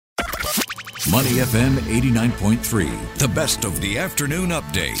Money FM 89.3, the best of the afternoon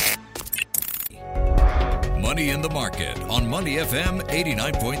update. Money in the Market on Money FM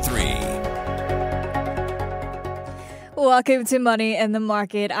 89.3. Welcome to Money in the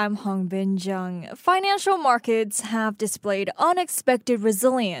Market. I'm Hong Bin Jung. Financial markets have displayed unexpected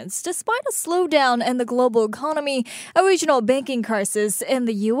resilience despite a slowdown in the global economy, a regional banking crisis in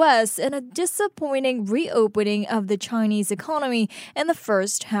the U.S., and a disappointing reopening of the Chinese economy in the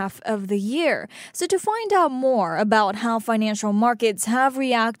first half of the year. So to find out more about how financial markets have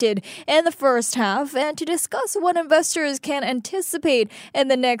reacted in the first half and to discuss what investors can anticipate in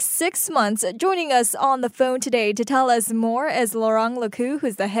the next 6 months, joining us on the phone today to tell us more is Laurent Lecou,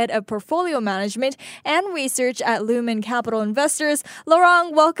 who's the head of portfolio management and research at Lumen Capital Investors.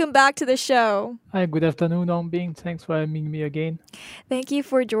 Laurent, welcome back to the show. Hi, good afternoon, Hong Bin. Thanks for having me again. Thank you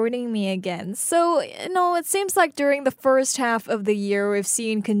for joining me again. So, it seems like during the first half of the year, we've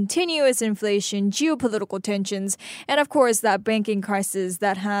seen continuous inflation, geopolitical tensions, and of course, that banking crisis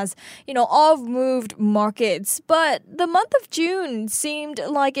that has, all moved markets. But the month of June seemed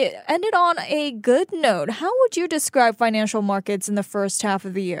like it ended on a good note. How would you describe financial markets in the first half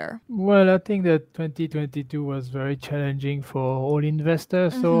of the year? Well, I think that 2022 was very challenging for all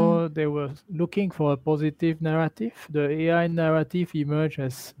investors. So they were looking for a positive narrative. The AI narrative emerged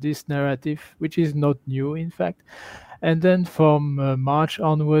as this narrative, which is not new, in fact. And then from March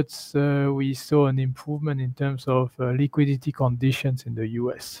onwards, we saw an improvement in terms of liquidity conditions in the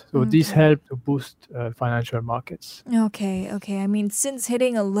US. So this helped to boost financial markets. Okay. I mean, since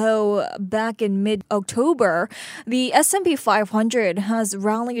hitting a low back in mid-October, the S&P 500 has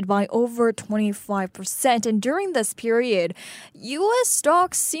rallied by over 25%. And during this period, US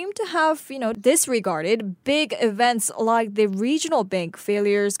stocks seem to have, disregarded big events like the regional bank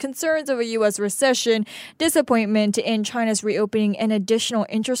failures, concerns of a US recession, disappointment in China's reopening, and additional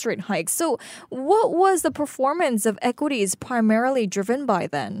interest rate hikes. So what was the performance of equities primarily driven by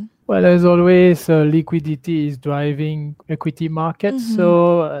then? Well, as always, liquidity is driving equity markets.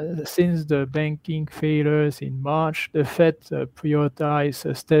 So since the banking failures in March, the Fed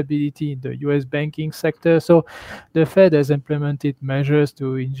prioritized stability in the US banking sector. So the Fed has implemented measures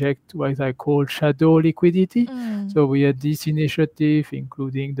to inject what I call shadow liquidity. So we had this initiative,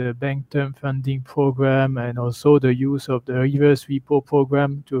 including the bank term funding program and also the use of the reverse repo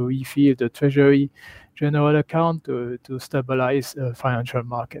program to refill the Treasury general account to stabilize financial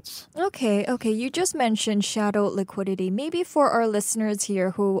markets. Okay. You just mentioned shadow liquidity. Maybe for our listeners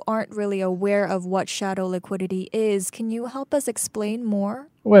here who aren't really aware of what shadow liquidity is, can you help us explain more?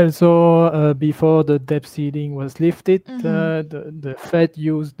 Well, so before the debt ceiling was lifted, the Fed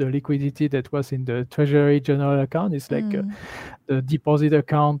used the liquidity that was in the Treasury general account. It's like the deposit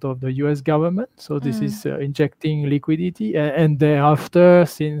account of the US government. So this is injecting liquidity. And thereafter,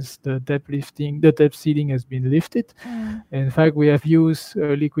 since the debt ceiling has been lifted, in fact, we have used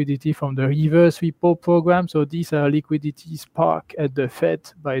liquidity from the reverse repo program. So these are liquidities parked at the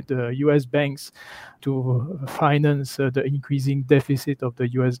Fed by the US banks to finance the increasing deficit of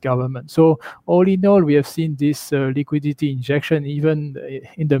the US government. So all in all, we have seen this liquidity injection. Even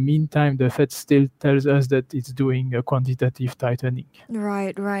in the meantime, the Fed still tells us that it's doing a quantitative tightening.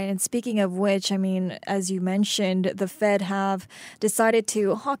 Right. And speaking of which, I mean, as you mentioned, the Fed have decided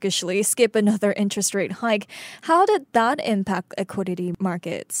to hawkishly skip another interest rate hike. How did that impact equity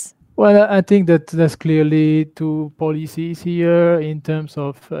markets? Well, I think that there's clearly two policies here in terms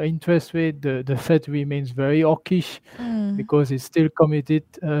of interest rate. The Fed remains very hawkish because it's still committed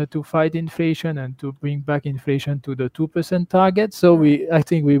to fight inflation and to bring back inflation to the 2% target. So I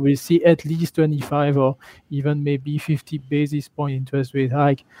think we will see at least 25 or even maybe 50 basis point interest rate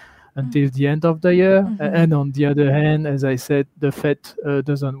hike until the end of the year. And on the other hand, as I said, the Fed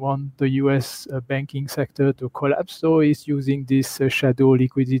doesn't want the US banking sector to collapse. So it's using this shadow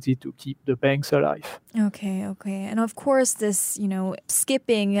liquidity to keep the banks alive. Okay. And of course, this,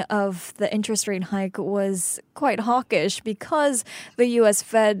 skipping of the interest rate hike was quite hawkish because the US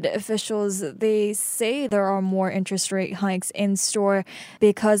Fed officials, they say there are more interest rate hikes in store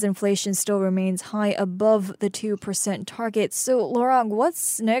because inflation still remains high above the 2% target. So, Laurent,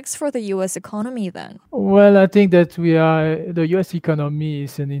 what's next for the US economy then? Well, I think that the US economy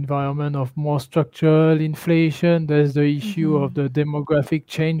is an environment of more structural inflation. There's the issue of the demographic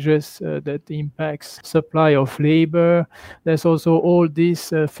changes that impacts supply of labor. There's also all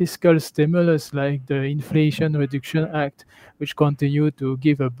this fiscal stimulus like the Inflation Reduction Act, which continue to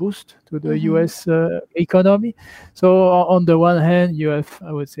give a boost to the US economy. So on the one hand, you have,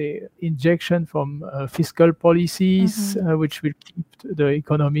 I would say, injection from fiscal policies, which will keep the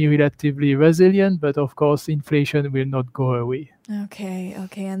economy relatively resilient, but of course, inflation will not go away. Okay.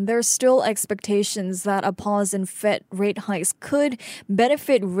 And there's still expectations that a pause in Fed rate hikes could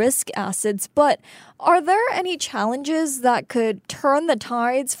benefit risk assets, but are there any challenges that could turn the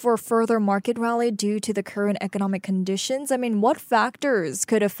tides for further market rally due to the current economic conditions? I mean, what factors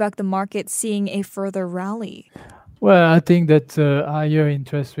could affect the market seeing a further rally? Well, I think that higher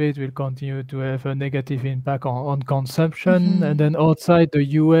interest rates will continue to have a negative impact on consumption. And then outside the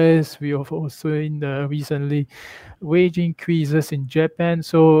US, we have also seen recently wage increases in Japan.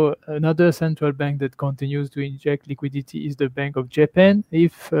 So another central bank that continues to inject liquidity is the Bank of Japan.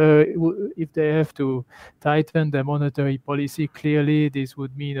 If they have to tighten their monetary policy, clearly this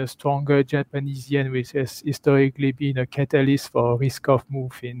would mean a stronger Japanese yen, which has historically been a catalyst for risk-off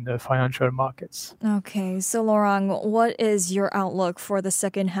move in the financial markets. Okay, so Laurent, what is your outlook for the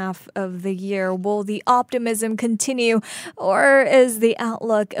second half of the year? Will the optimism continue, or is the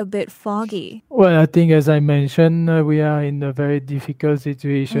outlook a bit foggy? Well, I think, as I mentioned, we are in a very difficult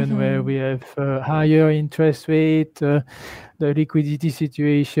situation where we have higher interest rate. The liquidity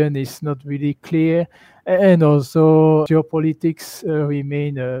situation is not really clear. And also geopolitics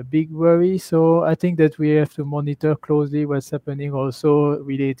remain a big worry. So I think that we have to monitor closely what's happening also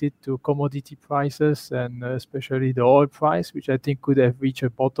related to commodity prices and especially the oil price, which I think could have reached a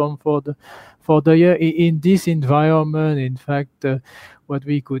bottom for the year. In this environment, in fact, what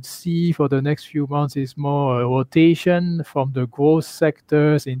we could see for the next few months is more rotation from the growth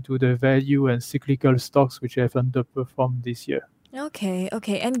sectors into the value and cyclical stocks, which have underperformed this year. Okay.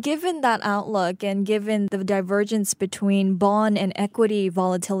 And given that outlook and given the divergence between bond and equity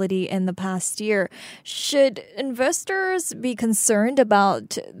volatility in the past year, should investors be concerned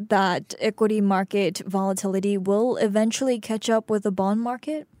about that equity market volatility will eventually catch up with the bond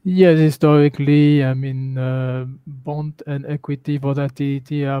market? Yes, historically, I mean, bond and equity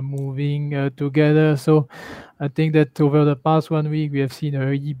volatility are moving together. So I think that over the past 1 week, we have seen a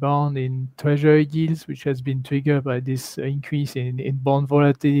rebound in treasury yields, which has been triggered by this increase in bond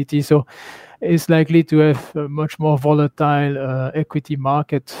volatility. So it's likely to have a much more volatile equity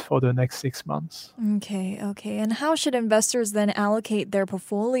market for the next 6 months. Okay. And how should investors then allocate their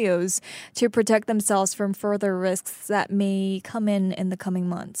portfolios to protect themselves from further risks that may come in the coming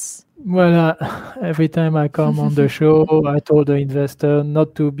months? Well, every time I come on the show, I told the investor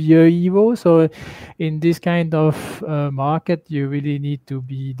not to be a hero. So in this kind of market, you really need to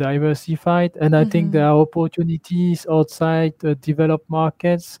be diversified. And I think there are opportunities outside the developed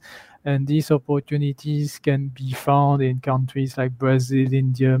markets. And these opportunities can be found in countries like Brazil,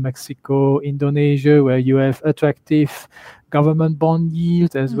 India, Mexico, Indonesia, where you have attractive government bond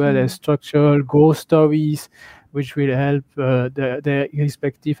yields as well as structural growth stories, which will help their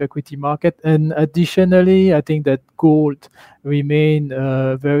respective equity market. And additionally, I think that gold remain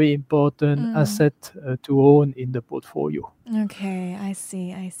a very important asset to own in the portfolio. Okay, I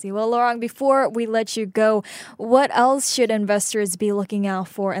see. Well, Laurent, before we let you go, what else should investors be looking out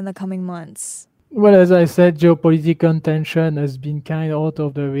for in the coming months? Well, as I said, geopolitical tension has been kind of out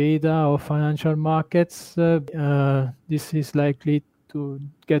of the radar of financial markets. This is likely to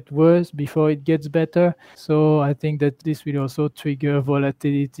get worse before it gets better. So I think that this will also trigger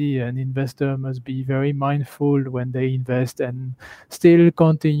volatility, and investors must be very mindful when they invest and still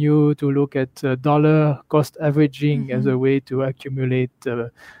continue to look at dollar cost averaging as a way to accumulate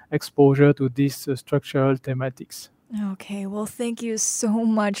exposure to these structural thematics. Okay, well, thank you so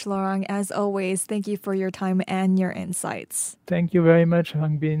much, Laurent. As always, thank you for your time and your insights. Thank you very much,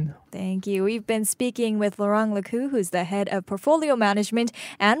 Hong Bin. Thank you. We've been speaking with Laurent Lecou, who's the head of portfolio management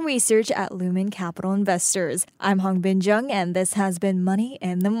and research at Lumen Capital Investors. I'm Hong Bin Jung, and this has been Money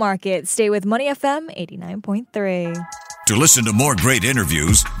in the Market. Stay with Money FM 89.3. To listen to more great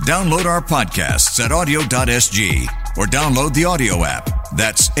interviews, download our podcasts at audio.sg or download the audio app.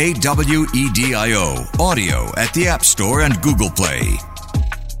 That's AWEDIO, audio at the App Store and Google Play.